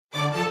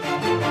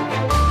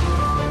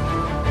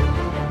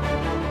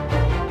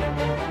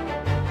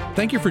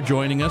Thank you for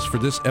joining us for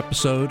this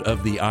episode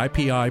of the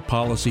IPI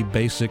Policy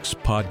Basics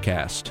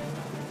podcast.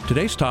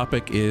 Today's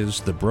topic is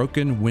the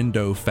broken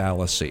window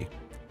fallacy.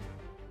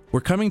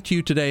 We're coming to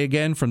you today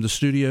again from the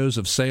studios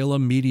of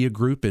Salem Media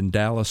Group in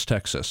Dallas,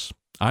 Texas.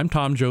 I'm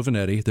Tom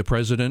Giovanetti, the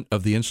president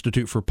of the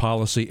Institute for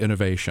Policy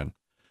Innovation.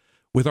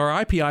 With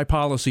our IPI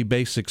Policy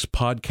Basics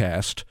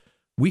podcast,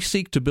 we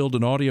seek to build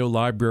an audio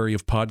library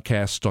of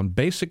podcasts on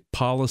basic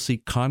policy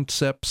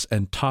concepts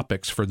and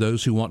topics for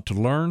those who want to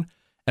learn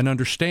and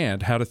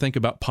understand how to think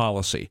about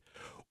policy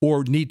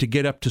or need to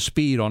get up to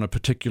speed on a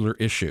particular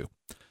issue.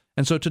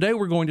 And so today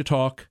we're going to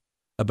talk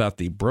about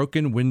the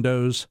broken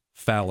windows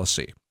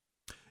fallacy.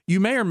 You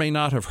may or may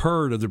not have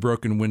heard of the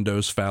broken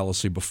windows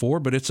fallacy before,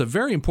 but it's a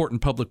very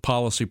important public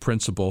policy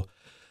principle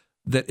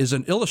that is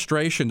an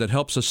illustration that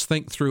helps us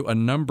think through a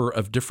number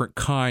of different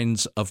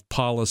kinds of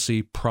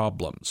policy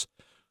problems.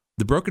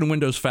 The broken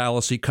windows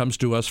fallacy comes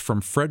to us from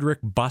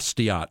Frédéric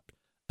Bastiat,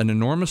 an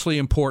enormously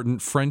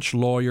important French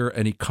lawyer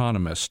and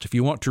economist. If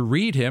you want to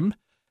read him,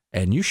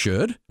 and you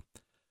should,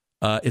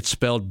 it's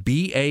spelled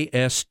B-A-S-T-I-A-T,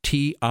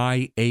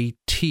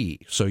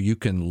 so you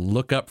can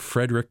look up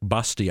Frédéric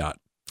Bastiat.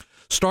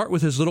 Start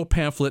with his little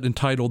pamphlet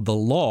entitled The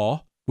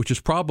Law, which is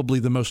probably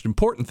the most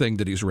important thing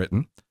that he's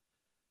written.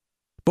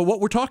 But what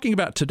we're talking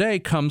about today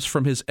comes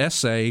from his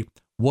essay,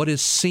 What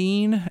is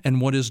Seen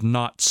and What is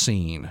Not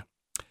Seen.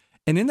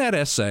 And in that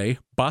essay,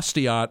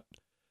 Bastiat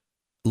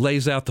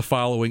lays out the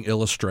following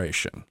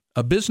illustration.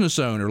 A business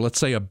owner, let's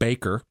say a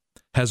baker,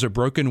 has a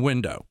broken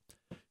window.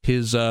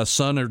 His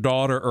son or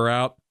daughter are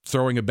out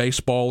throwing a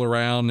baseball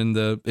around in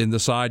the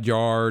side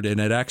yard, and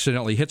it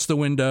accidentally hits the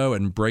window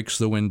and breaks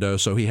the window,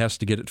 so he has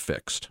to get it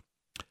fixed.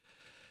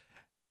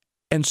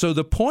 And so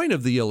the point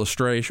of the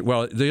illustration,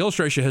 well, the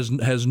illustration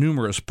has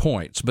numerous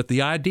points, but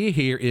the idea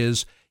here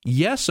is,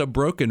 yes, a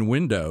broken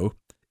window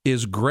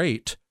is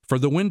great for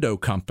the window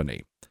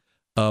company.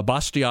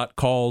 Bastiat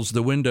calls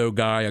the window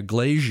guy a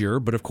glazier,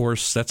 but of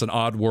course that's an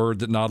odd word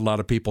that not a lot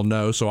of people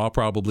know, so I'll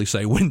probably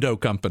say window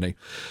company.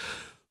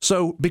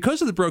 So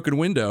because of the broken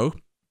window,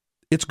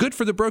 it's good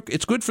for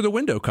the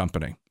window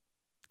company.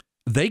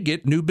 They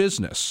get new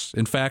business.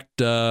 In fact,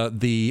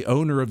 the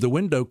owner of the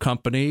window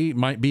company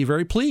might be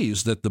very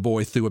pleased that the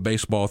boy threw a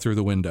baseball through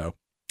the window.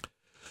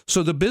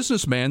 So the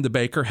businessman, the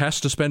baker, has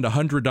to spend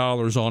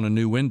 $100 on a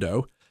new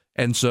window,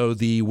 and so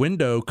the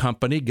window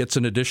company gets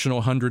an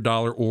additional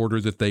 $100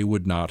 order that they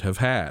would not have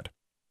had.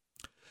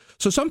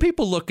 So some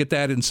people look at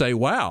that and say,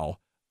 wow,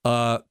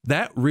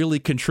 that really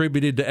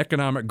contributed to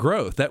economic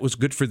growth. That was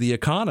good for the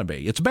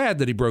economy. It's bad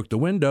that he broke the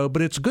window,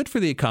 but it's good for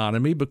the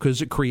economy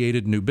because it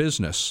created new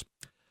business.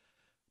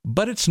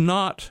 But it's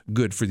not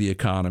good for the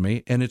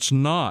economy, and it's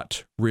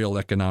not real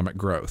economic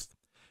growth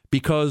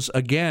because,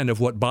 again, of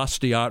what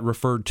Bastiat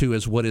referred to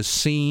as what is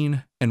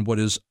seen and what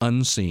is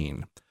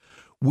unseen.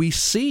 We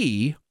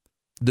see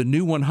the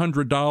new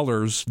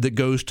 $100 that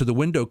goes to the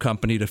window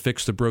company to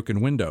fix the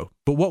broken window.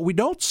 But what we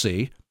don't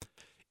see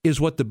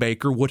is what the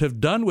baker would have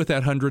done with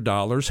that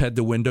 $100 had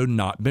the window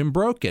not been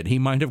broken. He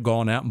might have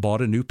gone out and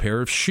bought a new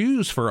pair of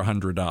shoes for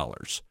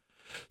 $100.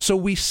 So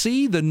we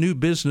see the new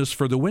business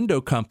for the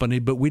window company,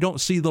 but we don't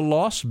see the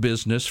lost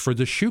business for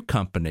the shoe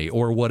company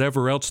or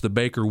whatever else the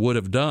baker would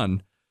have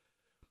done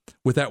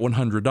with that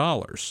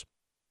 $100.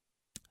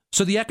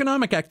 So the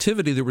economic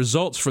activity that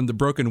results from the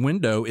broken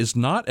window is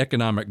not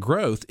economic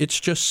growth, it's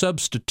just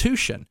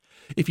substitution.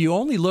 If you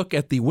only look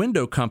at the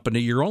window company,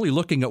 you're only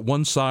looking at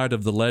one side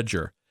of the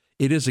ledger.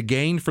 It is a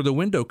gain for the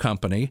window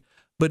company,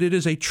 but it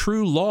is a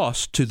true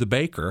loss to the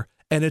baker,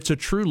 and it's a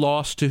true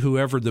loss to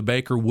whoever the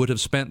baker would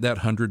have spent that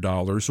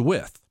 $100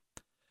 with.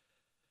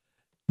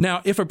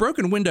 Now, if a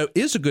broken window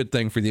is a good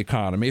thing for the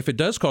economy, if it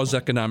does cause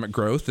economic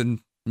growth, then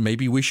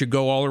maybe we should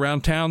go all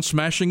around town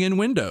smashing in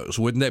windows.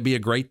 Wouldn't that be a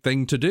great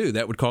thing to do?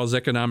 That would cause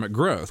economic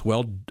growth.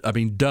 Well, I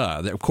mean,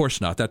 duh. Of course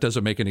not. That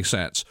doesn't make any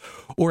sense.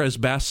 Or as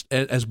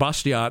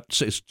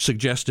Bastiat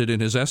suggested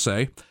in his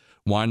essay,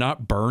 why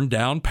not burn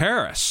down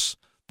Paris?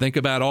 Think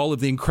about all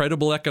of the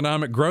incredible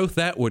economic growth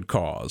that would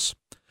cause.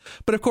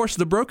 But of course,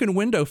 the broken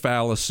window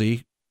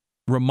fallacy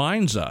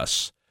reminds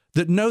us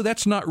that no,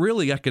 that's not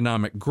really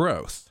economic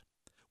growth.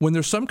 When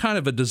there's some kind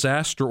of a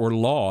disaster or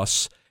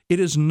loss,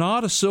 it is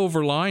not a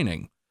silver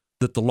lining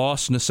that the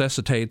loss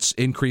necessitates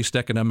increased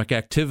economic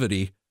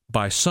activity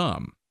by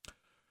some.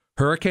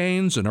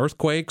 Hurricanes and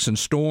earthquakes and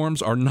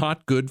storms are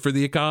not good for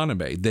the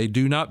economy. They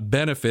do not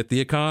benefit the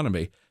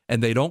economy,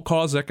 and they don't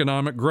cause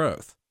economic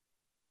growth,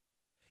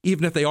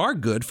 even if they are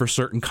good for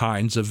certain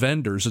kinds of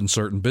vendors and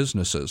certain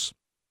businesses.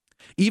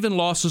 Even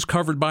losses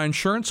covered by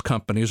insurance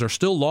companies are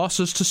still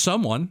losses to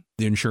someone,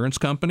 the insurance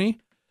company,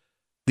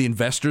 the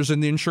investors in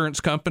the insurance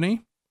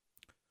company,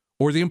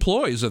 or the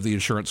employees of the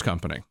insurance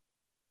company.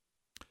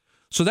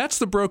 So that's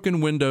the broken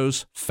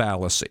windows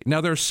fallacy.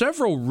 Now, there are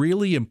several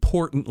really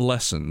important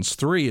lessons,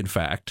 3 in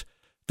fact,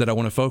 that I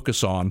want to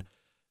focus on,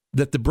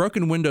 that the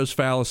broken windows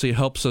fallacy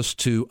helps us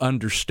to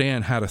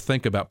understand how to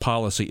think about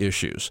policy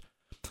issues.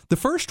 The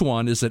first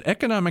one is that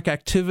economic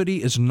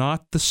activity is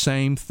not the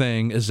same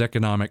thing as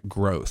economic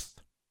growth.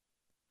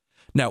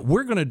 Now,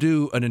 we're going to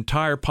do an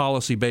entire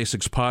Policy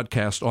Basics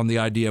podcast on the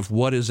idea of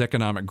what is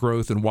economic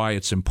growth and why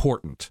it's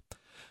important.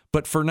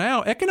 But for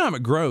now,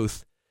 economic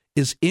growth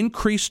is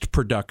increased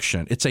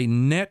production. It's a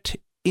net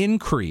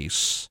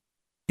increase.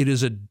 It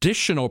is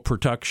additional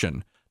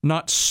production,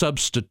 not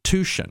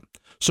substitution.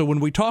 So when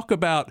we talk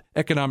about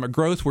economic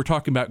growth, we're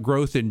talking about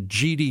growth in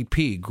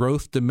GDP,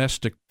 growth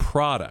domestic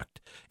product.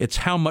 It's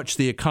how much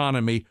the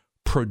economy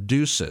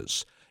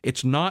produces.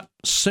 It's not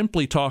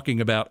simply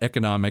talking about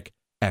economic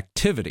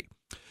activity.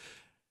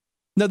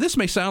 Now, this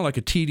may sound like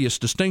a tedious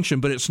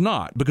distinction, but it's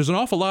not, because an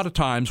awful lot of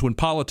times when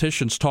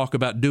politicians talk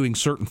about doing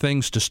certain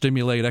things to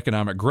stimulate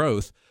economic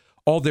growth,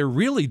 all they're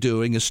really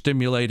doing is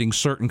stimulating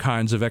certain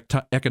kinds of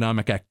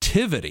economic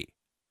activity,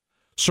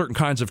 certain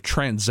kinds of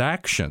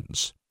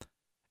transactions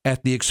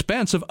at the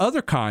expense of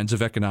other kinds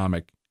of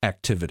economic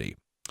activity.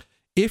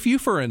 If you,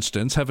 for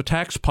instance, have a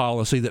tax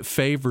policy that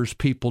favors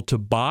people to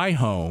buy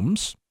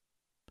homes,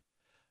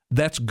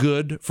 that's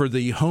good for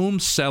the home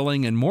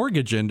selling and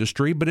mortgage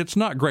industry, but it's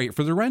not great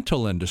for the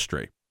rental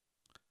industry.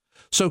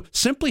 So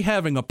simply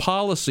having a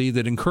policy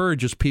that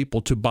encourages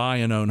people to buy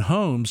and own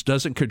homes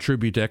doesn't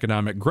contribute to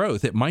economic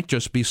growth. It might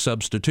just be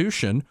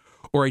substitution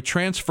or a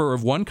transfer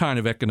of one kind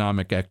of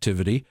economic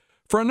activity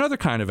for another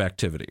kind of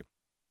activity.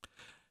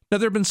 Now,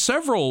 there have been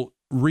several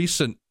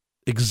recent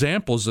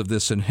examples of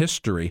this in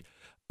history.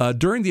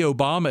 During the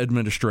Obama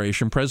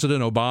administration,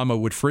 President Obama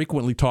would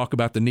frequently talk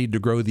about the need to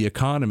grow the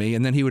economy,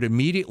 and then he would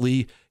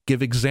immediately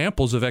give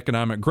examples of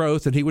economic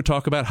growth, and he would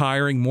talk about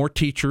hiring more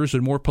teachers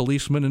and more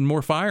policemen and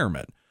more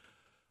firemen.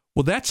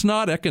 Well, that's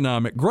not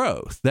economic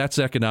growth. That's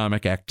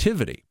economic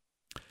activity.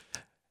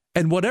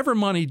 And whatever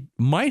money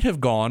might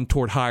have gone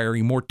toward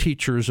hiring more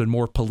teachers and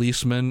more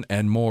policemen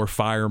and more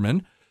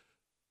firemen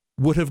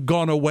would have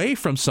gone away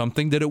from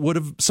something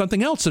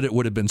else that it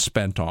would have been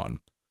spent on.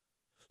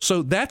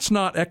 So that's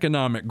not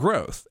economic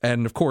growth.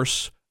 And of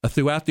course,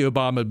 throughout the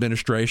Obama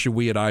administration,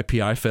 we at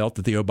IPI felt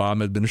that the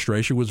Obama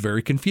administration was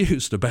very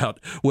confused about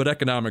what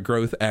economic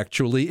growth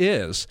actually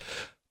is.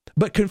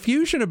 But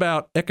confusion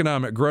about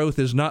economic growth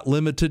is not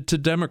limited to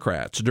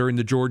Democrats. During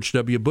the George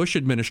W. Bush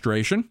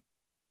administration,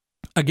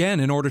 again,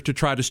 in order to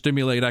try to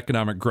stimulate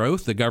economic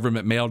growth, the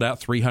government mailed out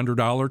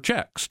 $300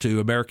 checks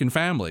to American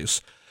families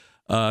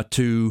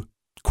to,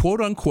 quote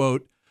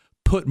unquote,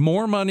 put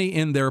more money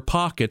in their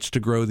pockets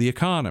to grow the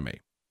economy.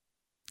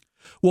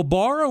 Well,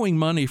 borrowing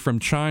money from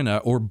China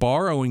or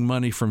borrowing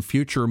money from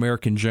future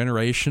American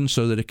generations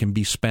so that it can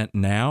be spent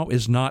now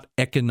is not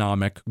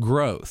economic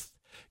growth.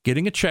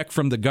 Getting a check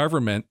from the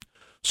government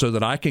so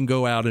that I can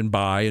go out and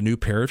buy a new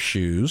pair of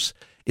shoes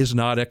is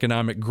not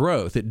economic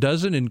growth. It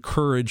doesn't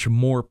encourage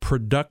more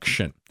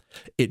production.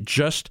 It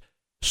just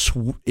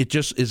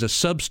is a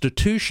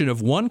substitution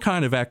of one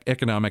kind of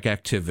economic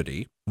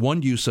activity,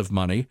 one use of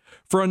money,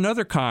 for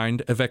another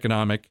kind of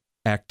economic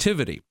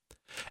activity.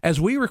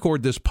 As we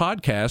record this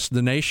podcast,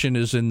 the nation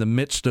is in the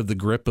midst of the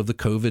grip of the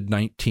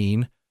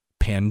COVID-19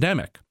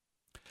 pandemic.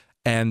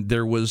 And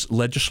there was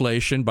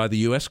legislation by the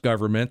U.S.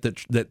 government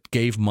that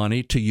gave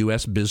money to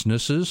U.S.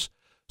 businesses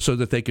so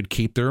that they could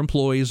keep their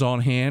employees on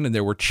hand, and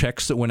there were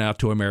checks that went out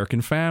to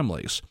American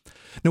families.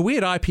 Now, we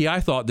at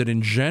IPI thought that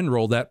in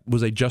general that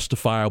was a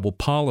justifiable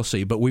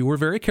policy, but we were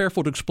very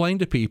careful to explain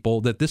to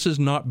people that this is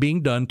not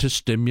being done to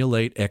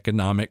stimulate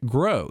economic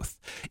growth.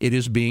 It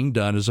is being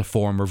done as a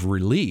form of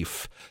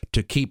relief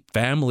to keep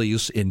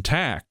families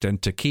intact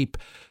and to keep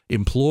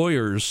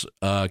employers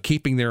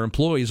keeping their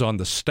employees on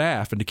the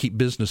staff and to keep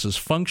businesses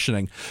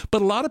functioning.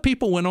 But a lot of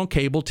people went on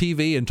cable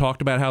TV and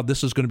talked about how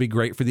this is going to be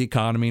great for the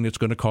economy and it's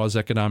going to cause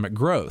economic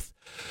growth.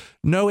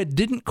 No, it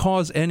didn't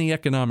cause any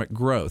economic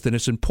growth, and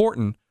it's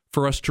important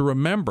for us to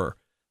remember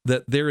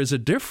that there is a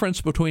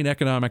difference between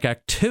economic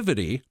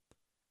activity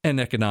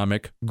and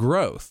economic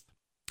growth.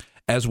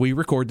 As we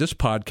record this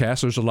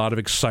podcast, there's a lot of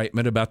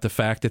excitement about the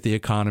fact that the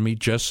economy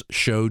just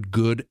showed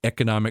good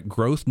economic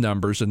growth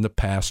numbers in the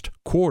past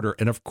quarter.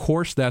 And of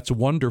course, that's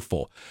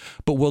wonderful.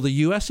 But will the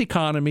U.S.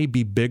 economy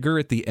be bigger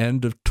at the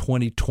end of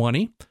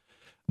 2020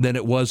 than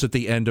it was at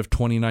the end of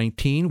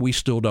 2019? We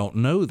still don't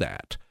know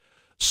that.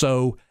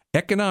 So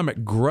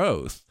economic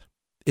growth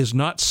is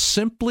not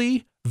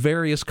simply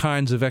various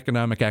kinds of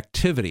economic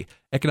activity.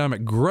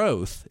 Economic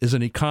growth is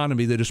an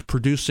economy that is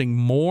producing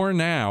more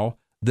now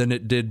than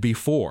it did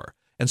before.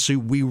 And so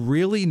we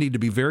really need to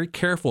be very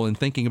careful in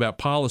thinking about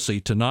policy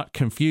to not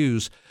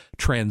confuse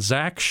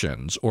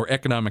transactions or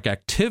economic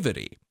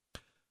activity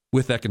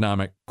with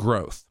economic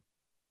growth.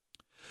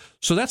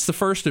 So that's the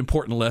first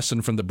important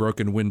lesson from the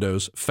broken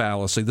windows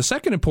fallacy. The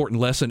second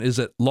important lesson is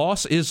that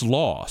loss is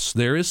loss.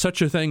 There is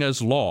such a thing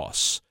as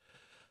loss.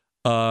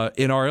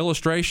 In our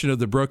illustration of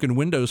the broken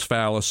windows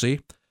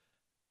fallacy,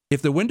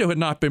 if the window had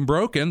not been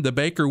broken, the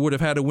baker would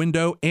have had a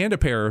window and a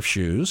pair of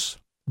shoes.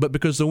 But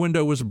because the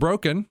window was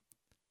broken,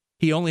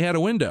 he only had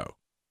a window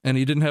and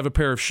he didn't have a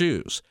pair of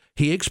shoes.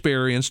 He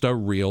experienced a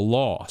real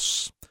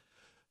loss.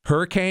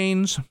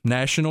 Hurricanes,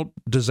 national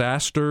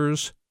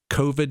disasters,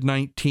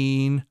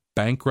 COVID-19,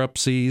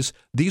 bankruptcies,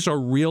 these are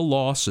real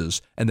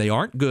losses, and they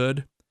aren't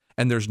good,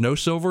 and there's no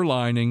silver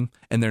lining,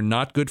 and they're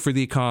not good for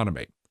the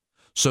economy.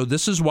 So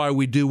this is why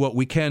we do what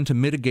we can to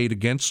mitigate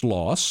against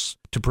loss,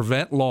 to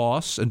prevent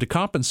loss, and to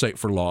compensate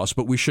for loss,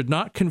 but we should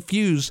not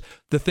confuse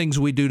the things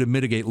we do to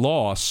mitigate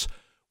loss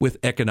with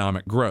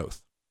economic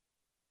growth.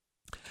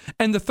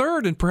 And the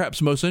third and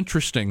perhaps most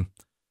interesting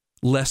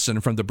lesson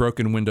from the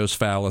broken windows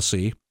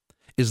fallacy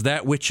is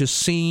that which is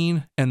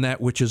seen and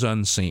that which is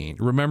unseen.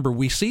 Remember,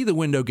 we see the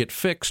window get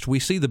fixed, we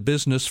see the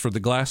business for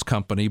the glass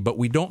company, but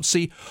we don't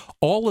see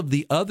all of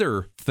the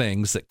other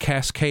things that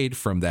cascade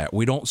from that.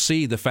 We don't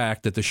see the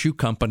fact that the shoe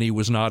company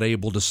was not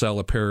able to sell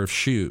a pair of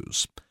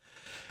shoes.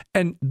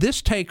 And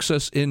this takes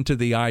us into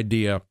the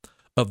idea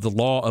of the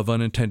law of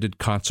unintended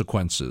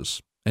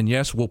consequences. And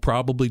yes, we'll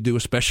probably do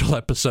a special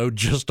episode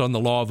just on the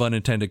law of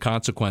unintended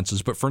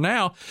consequences. But for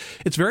now,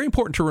 it's very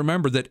important to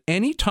remember that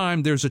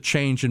anytime there's a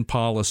change in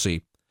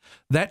policy,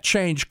 that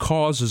change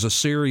causes a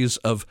series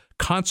of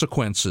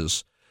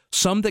consequences,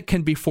 some that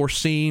can be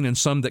foreseen and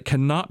some that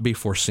cannot be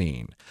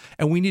foreseen.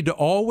 And we need to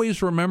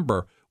always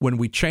remember when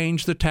we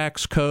change the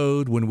tax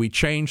code, when we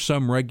change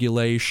some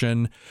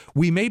regulation,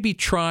 we may be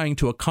trying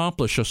to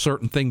accomplish a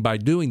certain thing by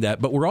doing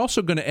that, but we're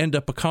also going to end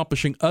up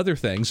accomplishing other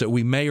things that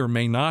we may or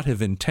may not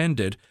have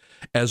intended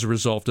as a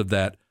result of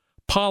that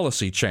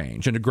policy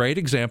change. And a great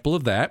example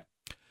of that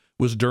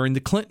was during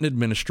the Clinton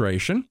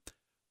administration.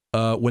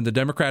 When the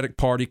Democratic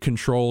Party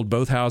controlled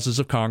both houses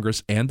of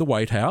Congress and the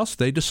White House,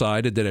 they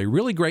decided that a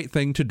really great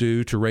thing to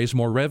do to raise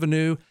more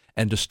revenue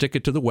and to stick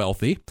it to the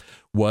wealthy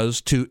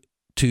was to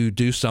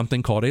do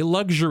something called a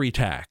luxury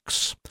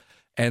tax.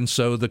 And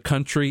so the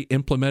country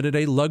implemented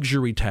a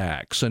luxury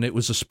tax, and it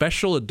was a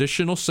special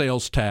additional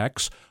sales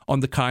tax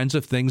on the kinds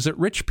of things that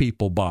rich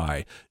people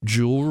buy,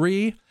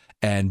 jewelry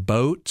and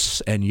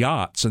boats and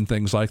yachts and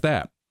things like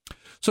that.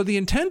 So the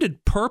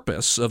intended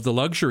purpose of the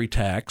luxury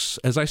tax,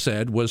 as I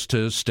said, was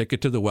to stick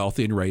it to the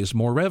wealthy and raise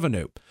more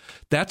revenue.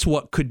 That's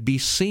what could be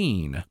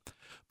seen.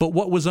 But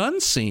what was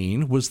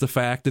unseen was the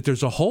fact that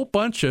there's a whole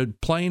bunch of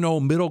plain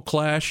old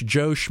middle-class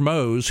Joe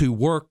Schmoes who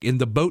work in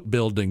the boat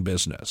building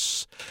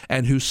business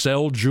and who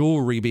sell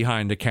jewelry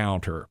behind the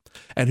counter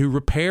and who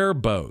repair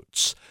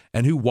boats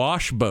and who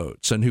wash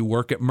boats and who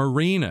work at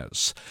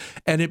marinas.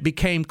 And it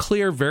became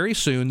clear very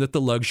soon that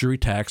the luxury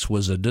tax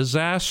was a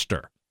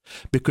disaster.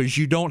 Because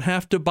you don't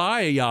have to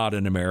buy a yacht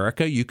in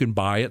America, you can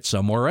buy it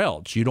somewhere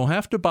else. You don't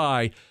have to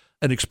buy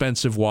an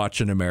expensive watch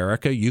in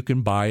America, you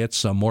can buy it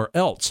somewhere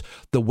else.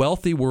 The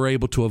wealthy were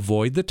able to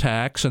avoid the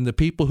tax, and the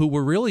people who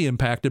were really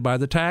impacted by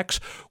the tax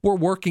were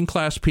working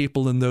class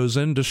people in those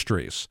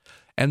industries.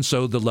 And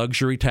so the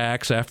luxury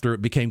tax, after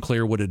it became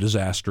clear what a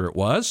disaster it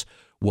was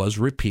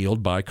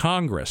repealed by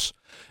Congress.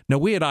 Now,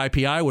 we at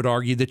IPI would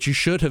argue that you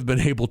should have been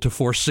able to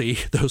foresee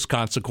those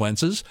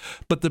consequences,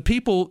 but the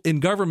people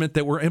in government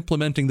that were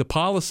implementing the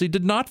policy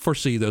did not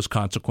foresee those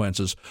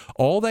consequences.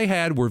 All they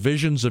had were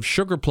visions of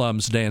sugar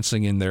plums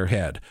dancing in their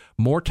head,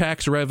 more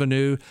tax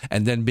revenue,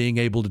 and then being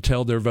able to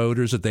tell their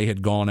voters that they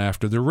had gone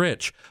after the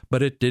rich.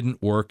 But it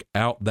didn't work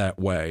out that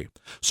way.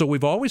 So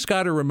we've always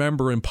got to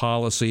remember in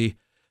policy,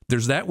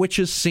 there's that which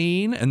is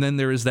seen, and then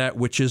there is that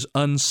which is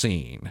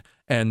unseen.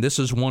 And this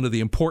is one of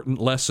the important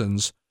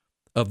lessons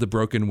of the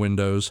broken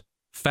windows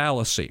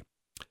fallacy.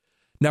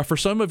 Now, for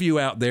some of you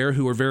out there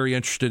who are very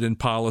interested in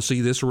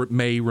policy, this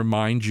may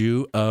remind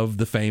you of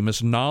the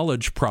famous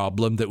knowledge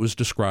problem that was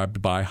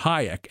described by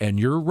Hayek. And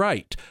you're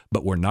right,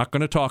 but we're not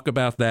going to talk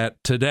about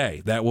that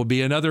today. That will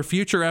be another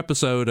future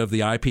episode of the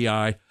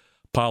IPI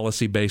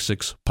Policy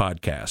Basics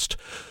podcast.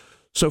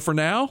 So for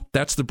now,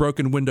 that's the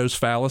broken windows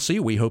fallacy.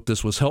 We hope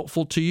this was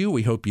helpful to you.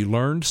 We hope you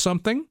learned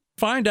something.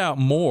 Find out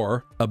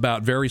more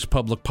about various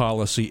public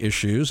policy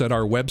issues at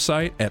our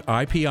website at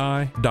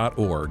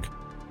ipi.org.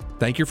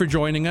 Thank you for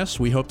joining us.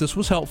 We hope this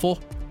was helpful,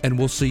 and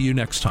we'll see you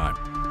next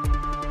time.